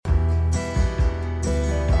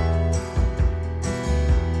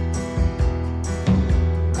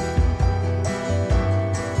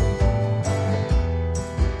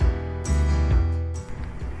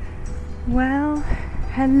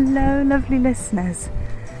Hello, lovely listeners.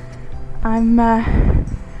 I'm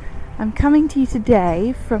coming to you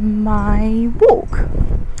today from my walk.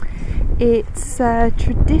 It's a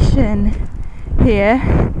tradition here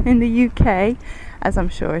in the UK, as I'm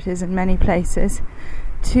sure it is in many places,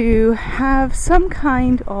 to have some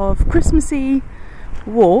kind of Christmassy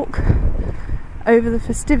walk over the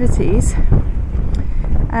festivities,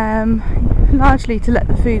 largely to let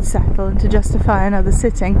the food settle and to justify another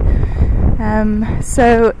sitting.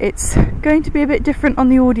 So it's going to be a bit different on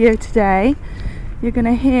the audio today. You're going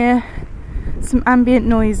to hear some ambient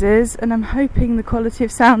noises, and I'm hoping the quality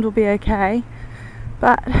of sound will be okay.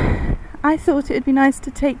 But I thought it would be nice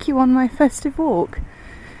to take you on my festive walk.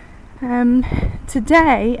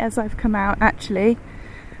 Today, as I've come out after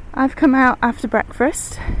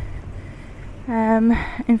breakfast.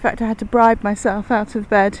 In fact, I had to bribe myself out of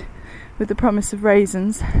bed with the promise of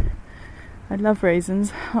raisins. I love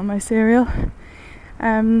raisins on my cereal,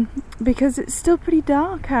 because it's still pretty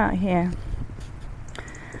dark out here.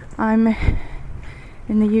 I'm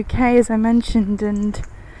in the UK, as I mentioned, and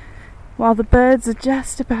while the birds are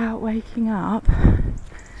just about waking up,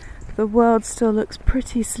 the world still looks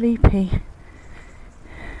pretty sleepy.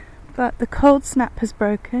 But the cold snap has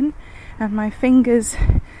broken, and my fingers,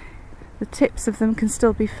 the tips of them can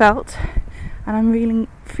still be felt, and I'm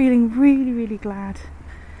feeling really glad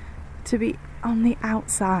to be on the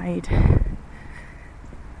outside.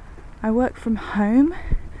 I work from home,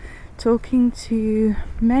 talking to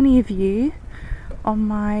many of you on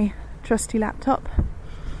my trusty laptop,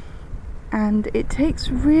 and it takes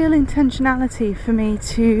real intentionality for me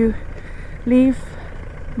to leave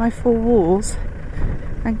my four walls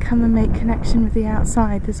and come and make connection with the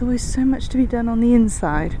outside. There's always so much to be done on the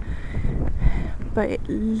inside, but it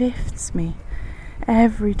lifts me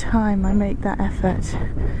every time I make that effort.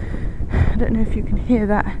 I don't know if you can hear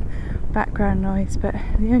that background noise, but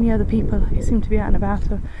the only other people who seem to be out and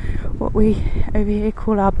about are what we over here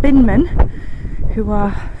call our binmen, who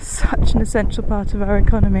are such an essential part of our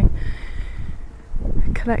economy,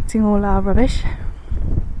 collecting all our rubbish,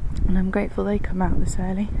 and I'm grateful they come out this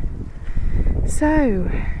early. So,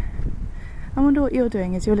 I wonder what you're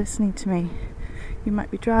doing as you're listening to me. You might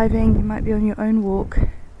be driving, you might be on your own walk,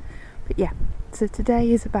 but yeah, so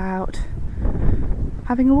today is about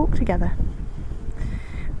having a walk together.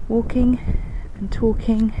 Walking and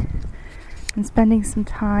talking and spending some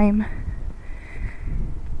time.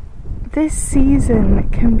 This season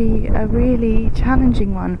can be a really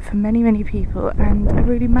challenging one for many people, and a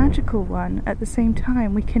really magical one at the same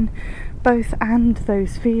time. We can both and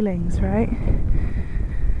those feelings, right?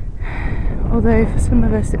 Although for some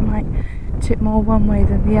of us it might tip more one way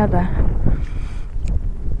than the other.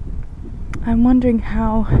 I'm wondering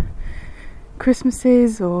how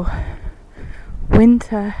Christmases or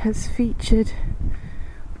winter has featured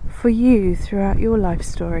for you throughout your life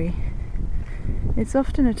story. It's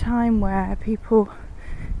often a time where people,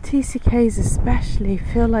 TCKs especially,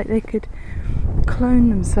 feel like they could clone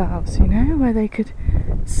themselves, where they could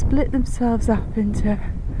split themselves up into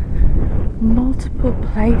multiple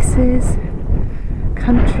places,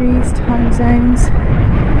 countries, time zones,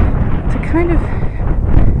 to kind of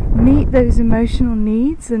meet those emotional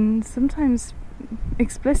needs and sometimes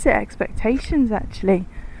explicit expectations, actually,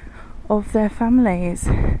 of their families.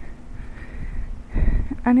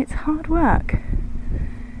 And it's hard work.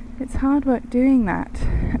 It's hard work doing that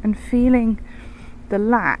and feeling the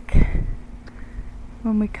lack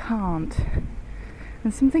when we can't.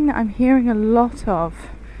 And something that I'm hearing a lot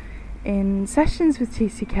of in sessions with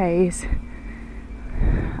TCKs,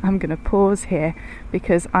 I'm going to pause here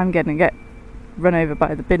because I'm going to get run over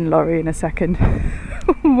by the bin lorry in a second.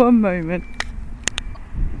 One moment.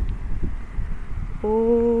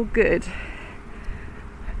 All good.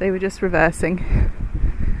 They were just reversing.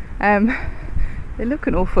 They look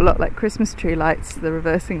an awful lot like Christmas tree lights, the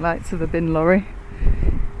reversing lights of a bin lorry.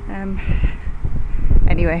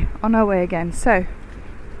 Anyway, on our way again. So,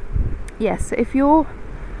 yes, if you're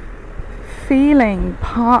feeling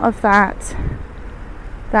part of that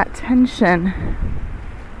tension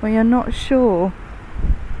where you're not sure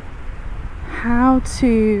how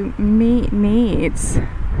to meet needs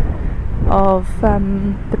of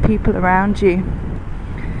the people around you,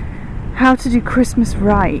 how to do Christmas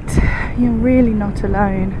right, you're really not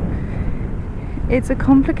alone. It's a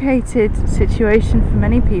complicated situation for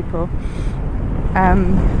many people.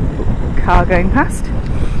 Car going past.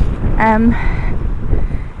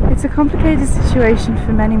 It's a complicated situation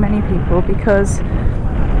for many people because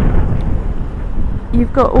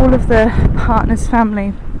you've got all of the partner's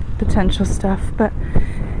family potential stuff, but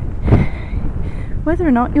whether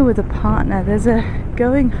or not you're with a partner, there's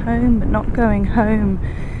going home but not going home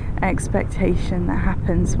expectation that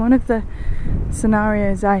happens. One of the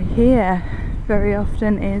scenarios I hear very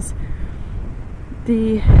often is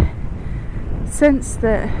the sense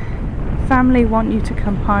that family want you to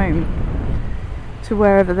come home to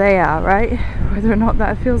wherever they are, right? Whether or not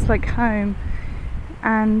that feels like home,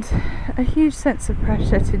 and a huge sense of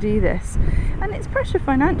pressure to do this. And it's pressure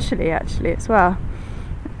financially actually as well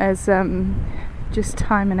as just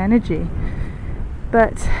time and energy.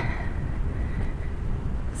 But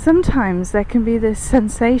sometimes there can be this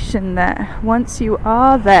sensation that once you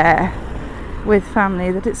are there with family,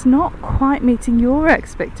 that it's not quite meeting your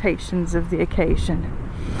expectations of the occasion.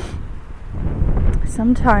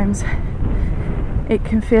 Sometimes it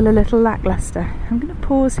can feel a little lackluster. I'm going to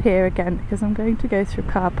pause here again because I'm going to go through a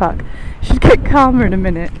car park. Should get calmer in a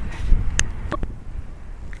minute.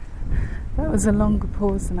 That was a longer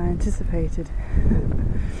pause than I anticipated.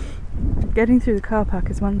 Getting through the car park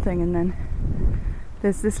is one thing, and then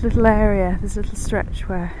there's this little area, this little stretch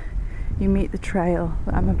where you meet the trail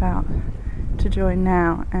that I'm about to join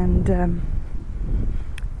now, and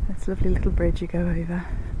this lovely little bridge you go over.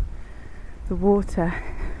 The water,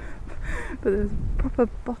 but there's a proper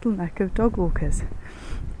bottleneck of dog walkers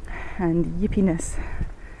and yippiness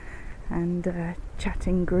and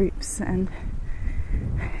chatting groups, and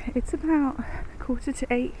it's about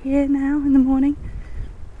 7:45 here now in the morning,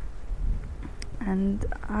 and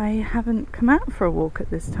I haven't come out for a walk at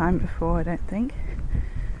this time before, I don't think.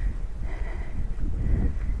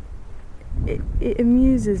 It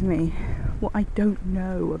amuses me what I don't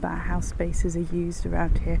know about how spaces are used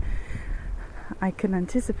around here. I can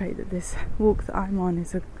anticipate that this walk that I'm on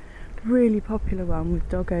is a really popular one with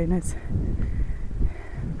dog owners,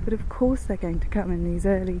 but of course they're going to come in these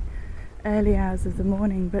early hours of the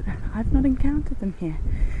morning, but I've not encountered them here.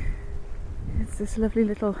 It's this lovely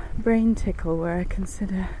little brain tickle where I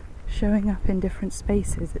consider showing up in different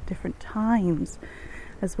spaces at different times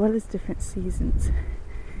as well as different seasons.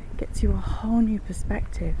 Gets you a whole new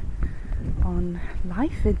perspective on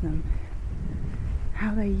life in them,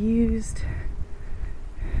 how they're used,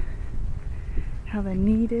 how they're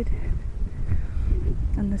needed,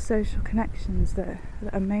 and the social connections that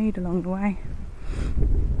are made along the way.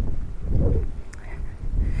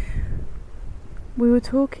 We were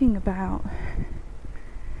talking about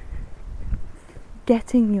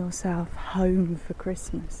getting yourself home for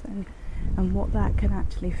Christmas and what that can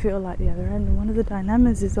actually feel like the other end. And one of the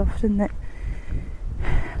dilemmas is often that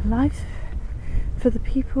life for the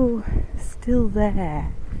people still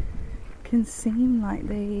there can seem like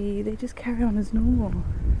they just carry on as normal,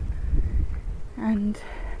 and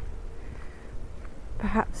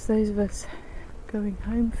perhaps those of us going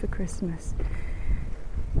home for Christmas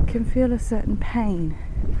can feel a certain pain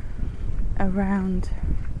around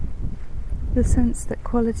the sense that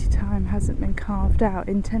quality time hasn't been carved out,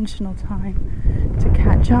 intentional time to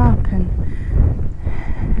catch up and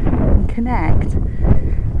connect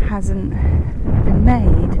hasn't been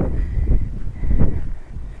made,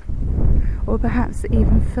 or perhaps that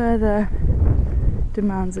even further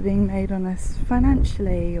demands are being made on us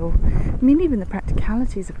financially, or even the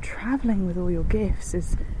practicalities of travelling with all your gifts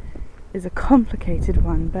is a complicated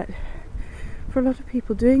one. But for a lot of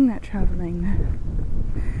people doing that travelling,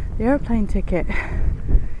 the aeroplane ticket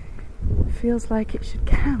feels like it should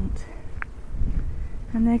count,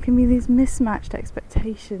 and there can be these mismatched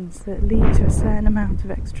expectations that lead to a certain amount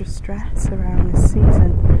of extra stress around this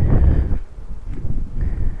season.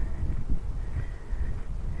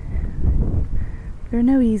 There are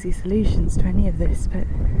no easy solutions to any of this, but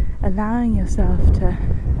allowing yourself to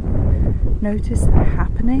notice that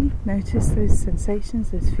happening, notice those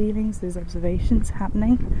sensations, those feelings, those observations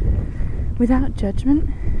happening without judgment.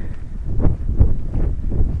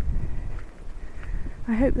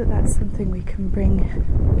 I hope that that's something we can bring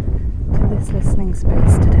to this listening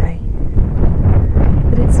space today.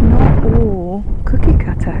 That it's not all cookie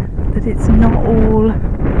cutter, that it's not all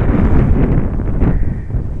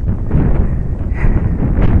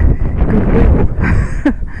goodwill,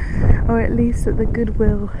 or at least that the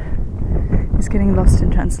goodwill is getting lost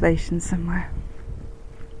in translation somewhere.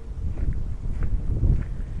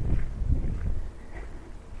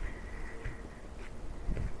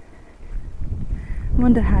 I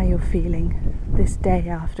wonder how you're feeling this day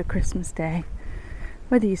after Christmas Day.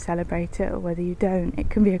 Whether you celebrate it or whether you don't, it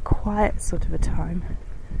can be a quiet sort of a time.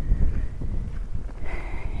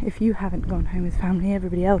 If you haven't gone home with family,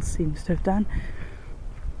 everybody else seems to have done.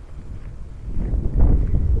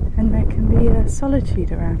 And there can be a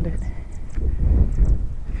solitude around it.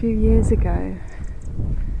 A few years ago,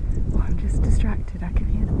 I'm just just distracted. I can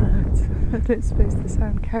hear the birds. I don't suppose the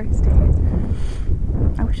sound carries to you.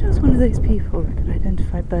 I wish I was one of those people that could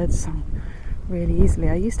identify bird song really easily.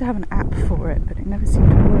 I used to have an app for it, but it never seemed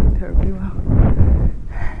to work terribly well.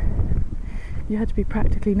 You had to be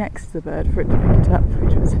practically next to the bird for it to pick it up,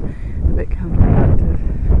 which was a bit counterproductive.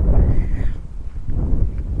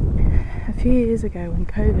 A few years ago when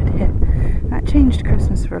COVID hit, that changed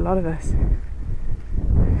Christmas for a lot of us.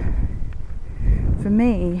 For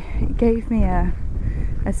me, it gave me a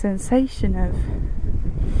sensation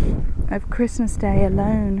of Christmas Day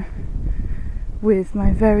alone with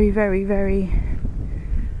my very, very, very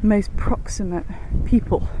most proximate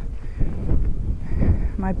people,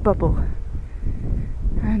 my bubble.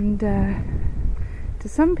 And to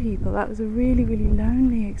some people that was a really, really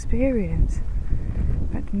lonely experience.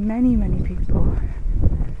 But many, many people.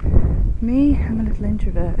 Me, I'm a little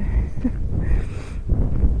introvert.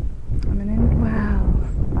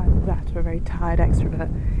 Or a very tired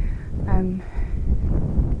extrovert.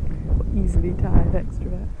 Easily tired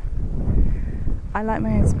extrovert. I like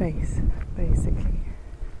my own space, basically.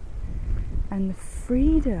 And the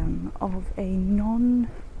freedom of a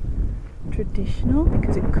non-traditional,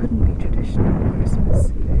 because it couldn't be traditional,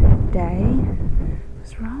 Christmas Day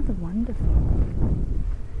was rather wonderful.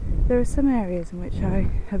 There are some areas in which I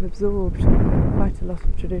have absorbed quite a lot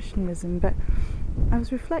of traditionalism, but I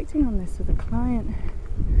was reflecting on this with a client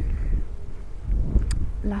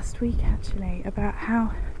last week actually, about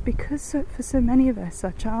how, because for so many of us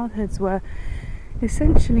our childhoods were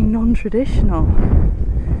essentially non-traditional,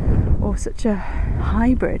 or such a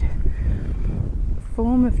hybrid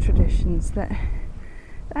form of traditions, that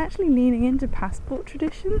actually leaning into passport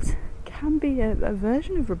traditions can be a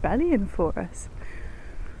version of rebellion for us.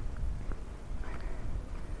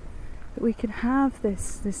 That we can have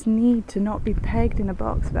this need to not be pegged in a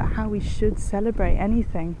box about how we should celebrate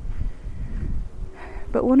anything.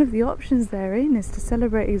 But one of the options therein is to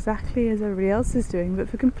celebrate exactly as everybody else is doing, but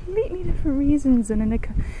for completely different reasons, and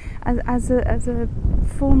as a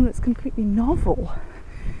form that's completely novel.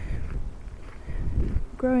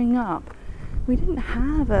 Growing up, we didn't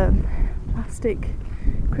have a plastic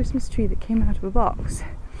Christmas tree that came out of a box.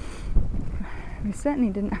 We certainly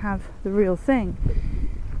didn't have the real thing,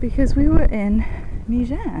 because we were in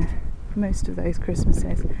Niger most of those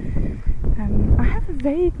Christmases. I have a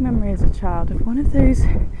vague memory as a child of one of those,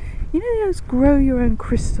 those grow your own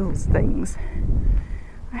crystals things.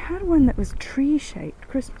 I had one that was tree-shaped,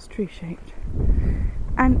 Christmas tree-shaped,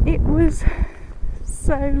 and it was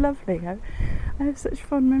so lovely. I have such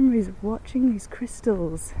fond memories of watching these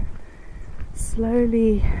crystals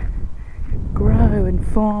slowly grow and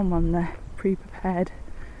form on the pre-prepared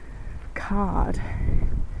card.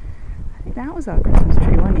 I think that was our Christmas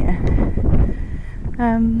tree one year.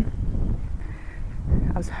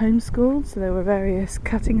 I was homeschooled, so there were various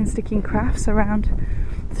cutting and sticking crafts around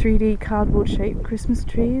 3D cardboard shaped Christmas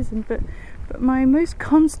trees, but my most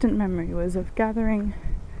constant memory was of gathering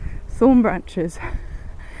thorn branches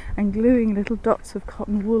and gluing little dots of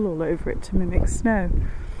cotton wool all over it to mimic snow.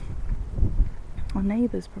 Our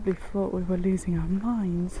neighbours probably thought we were losing our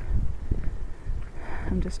minds.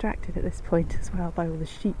 I'm distracted at this point as well by all the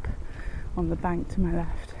sheep on the bank to my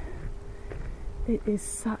left. It is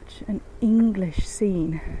such an English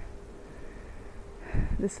scene.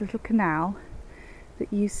 This little canal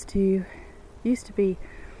that used to be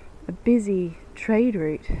a busy trade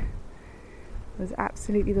route was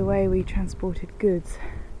absolutely the way we transported goods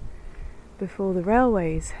before the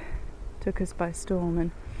railways took us by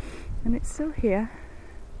storm, and it's still here.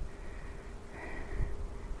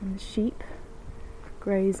 And the sheep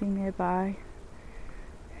grazing nearby.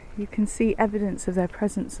 You can see evidence of their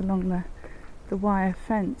presence along the wire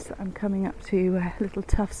fence that I'm coming up to, where little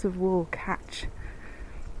tufts of wool catch.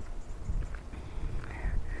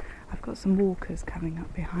 I've got some walkers coming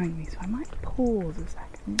up behind me, so I might pause a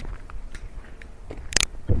second.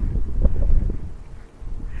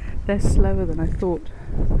 They're slower than I thought.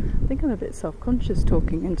 I think I'm a bit self-conscious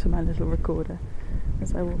talking into my little recorder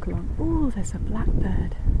as I walk along. Oh, there's a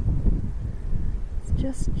blackbird. It's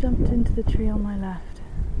just jumped into the tree on my left.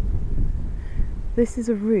 This is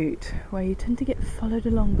a route where you tend to get followed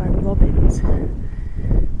along by robins,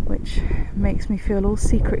 which makes me feel all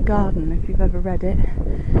Secret Garden if you've ever read it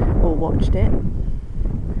or watched it.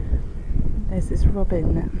 There's this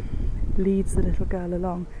robin that leads the little girl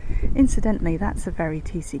along. Incidentally, that's a very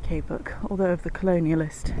TCK book, although of the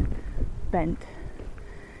colonialist bent.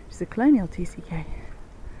 Which is a colonial TCK,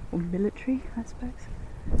 or military, I suppose.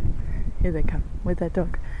 Here they come with their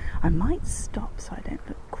dog. I might stop so I don't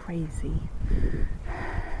look crazy.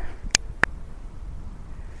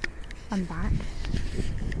 I'm back.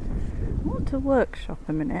 want to workshop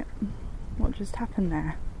a minute what just happened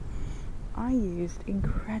there. I used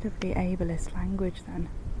incredibly ableist language then.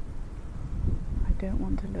 I don't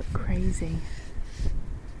want to look crazy,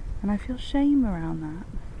 and I feel shame around that.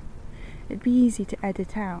 It'd be easy to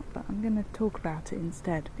edit out, but I'm going to talk about it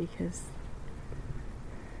instead because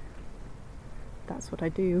that's what I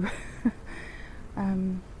do.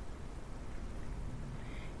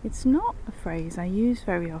 It's not a phrase I use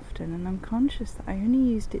very often, and I'm conscious that I only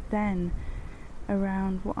used it then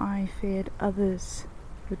around what I feared others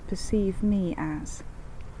would perceive me as.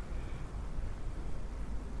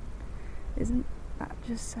 Isn't that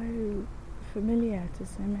just so familiar to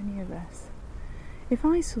so many of us? If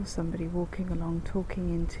I saw somebody walking along talking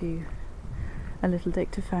into a little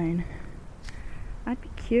dictaphone, I'd be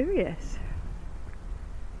curious.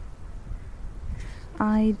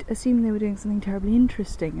 I'd assume they were doing something terribly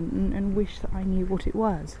interesting and wish that I knew what it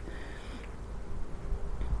was.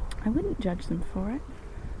 I wouldn't judge them for it.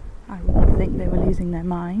 I wouldn't think they were losing their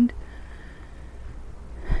mind.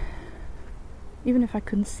 Even if I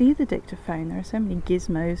couldn't see the dictaphone, there are so many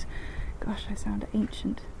gizmos. Gosh, I sound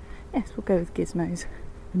ancient. Yes, we'll go with gizmos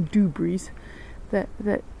and doobries that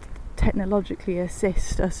technologically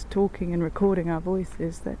assist us talking and recording our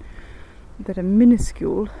voices that are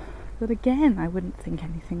minuscule. But again, I wouldn't think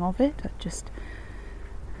anything of it. I'd just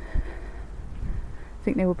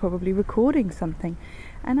think they were probably recording something.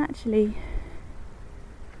 And actually,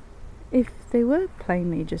 if they were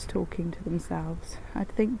plainly just talking to themselves, I'd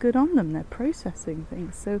think good on them, they're processing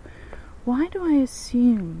things. So why do I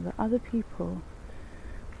assume that other people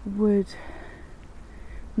would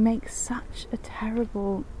make such a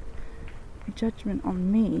terrible judgment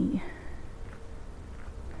on me?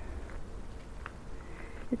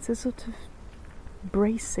 It's a sort of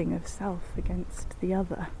bracing of self against the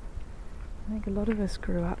other. I think a lot of us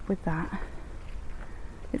grew up with that.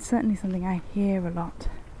 It's certainly something I hear a lot.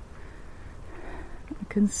 A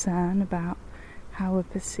concern about how we're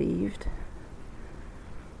perceived.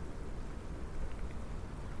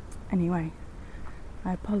 Anyway,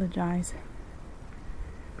 I apologise.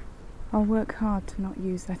 I'll work hard to not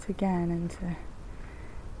use that again and to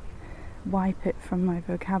wipe it from my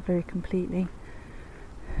vocabulary completely.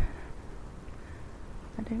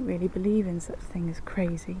 I don't really believe in such thing as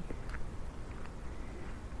crazy.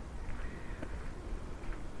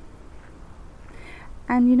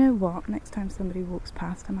 And you know what? Next time somebody walks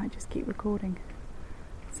past, I might just keep recording.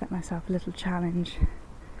 Set myself a little challenge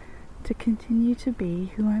to continue to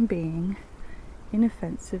be who I'm being,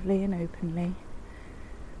 inoffensively and openly.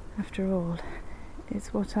 After all,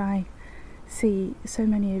 it's what I see so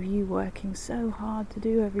many of you working so hard to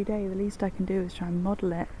do every day. The least I can do is try and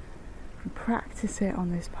model it and practice it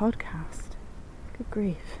on this podcast. Good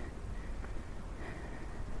grief.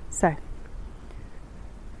 So,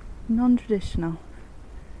 non-traditional,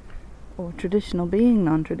 or traditional being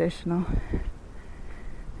non-traditional.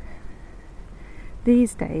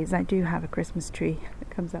 These days I do have a Christmas tree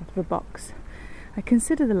that comes out of a box. I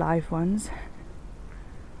consider the live ones,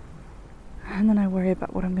 and then I worry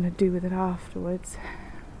about what I'm going to do with it afterwards.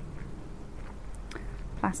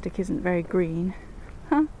 Plastic isn't very green.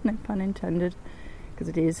 No pun intended, because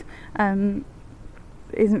it is. Isn't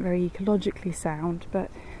very ecologically sound,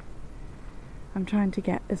 but I'm trying to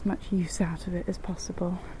get as much use out of it as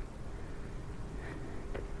possible.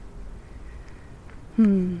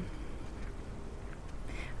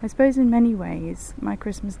 I suppose in many ways my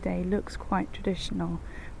Christmas day looks quite traditional,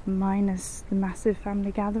 minus the massive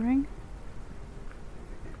family gathering.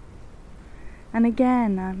 And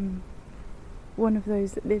again, I'm one of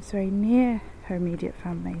those that lives very near her immediate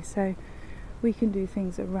family, so we can do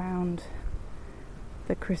things around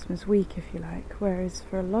the Christmas week, if you like, whereas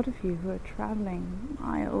for a lot of you who are travelling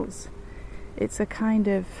miles, it's a kind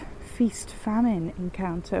of feast-famine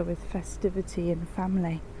encounter with festivity and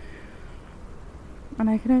family. And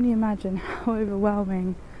I can only imagine how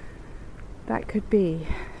overwhelming that could be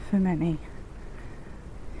for many.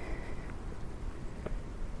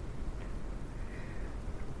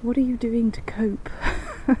 What are you doing to cope?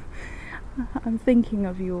 I'm thinking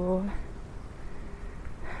of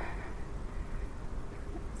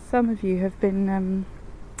some of you have been,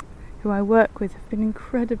 who I work with, have been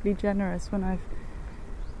incredibly generous when I've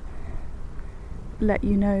let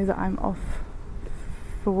you know that I'm off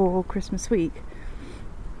for Christmas week.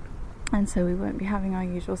 And so we won't be having our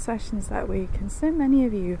usual sessions that week. And so many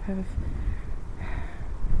of you have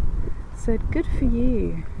said, good for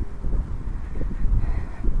you.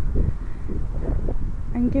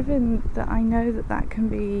 And given that I know that can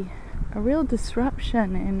be a real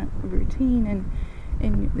disruption in routine and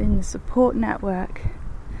in the support network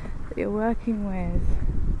that you're working with,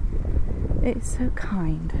 It's so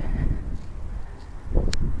kind.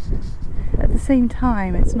 At the same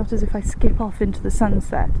time, it's not as if I skip off into the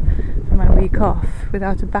sunset for my week off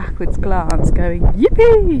without a backwards glance going,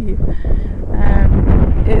 yippee!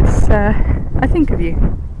 I think of you.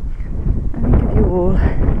 I think of you all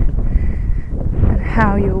and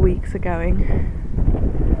how your weeks are going.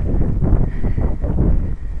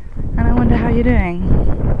 And I wonder how you're doing.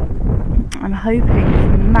 I'm hoping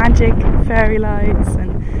for magic, fairy lights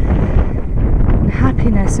and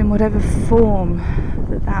happiness in whatever form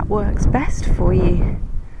that works best for you.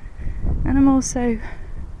 And I'm also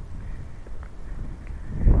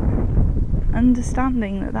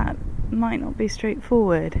understanding that might not be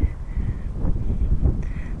straightforward.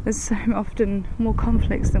 There's so often more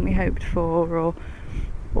conflicts than we hoped for,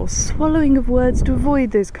 or swallowing of words to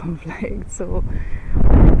avoid those conflicts, or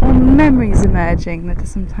memories emerging that are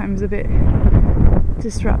sometimes a bit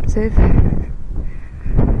disruptive.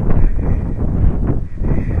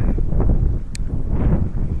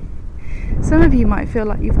 Some of you might feel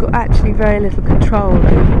like you've got actually very little control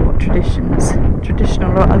over what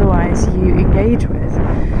traditional or otherwise, you engage with.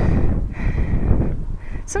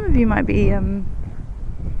 Some of you might be in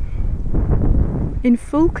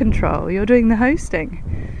full control. You're doing the hosting,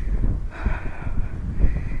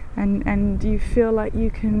 and you feel like you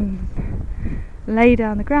can lay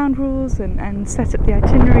down the ground rules and set up the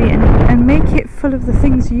itinerary and make it full of the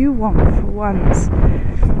things you want for once.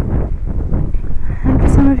 And for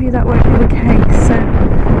some of you that won't be the case. So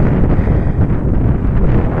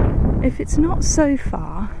if it's not so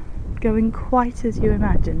far going quite as you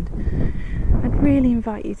imagined, I'd really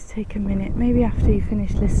invite you to take a minute, maybe after you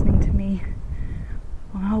finish listening to me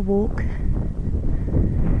on our walk,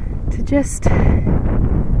 to just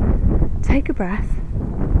take a breath,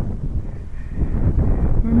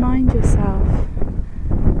 remind yourself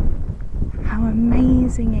how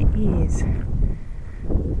amazing it is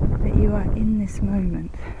that you are in this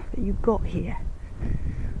moment, that you got here,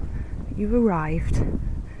 that you've arrived,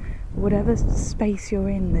 whatever space you're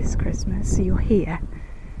in this Christmas, you're here,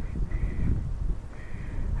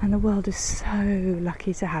 and the world is so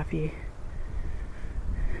lucky to have you.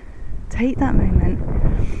 Take that moment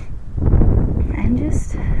and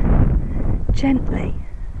just gently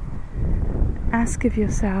ask of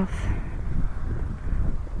yourself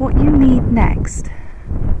what you need next.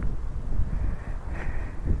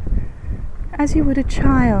 As you would a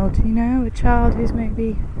child, a child who's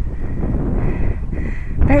maybe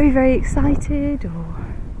very, very excited or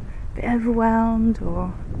a bit overwhelmed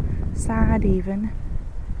or sad even,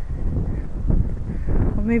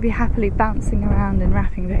 or maybe happily bouncing around in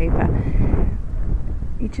wrapping paper.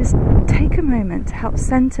 You just take a moment to help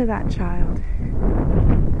center that child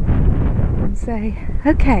and say,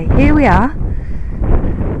 okay, here we are.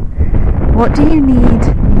 What do you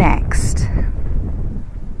need next?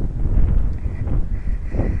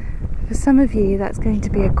 For some of you, that's going to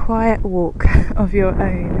be a quiet walk of your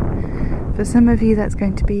own. For some of you, that's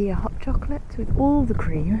going to be a hot chocolate with all the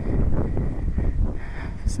cream.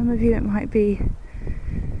 For some of you, it might be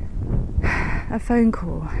a phone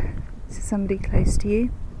call to somebody close to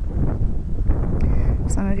you. For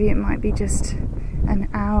some of you, it might be just an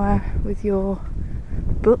hour with your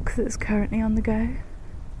book that's currently on the go.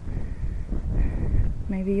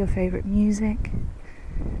 Maybe your favourite music.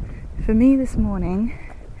 For me this morning,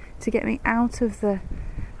 to get me out of the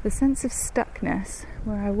sense of stuckness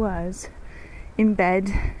where I was in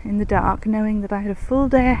bed in the dark, knowing that I had a full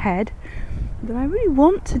day ahead that I really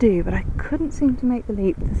want to do, but I couldn't seem to make the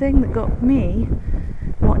leap. The thing that got me,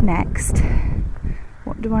 what next?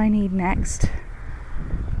 What do I need next?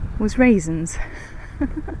 Was raisins.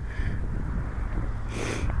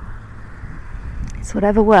 It's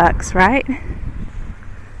whatever works, right?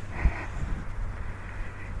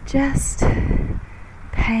 Just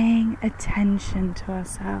paying attention to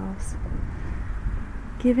ourselves,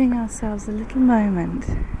 giving ourselves a little moment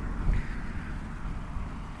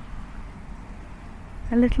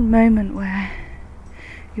where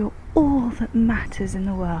you're all that matters in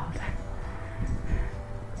the world.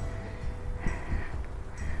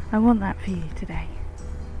 I want that for you today.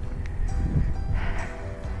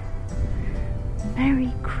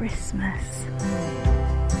 Merry Christmas,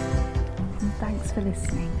 and thanks for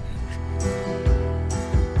listening.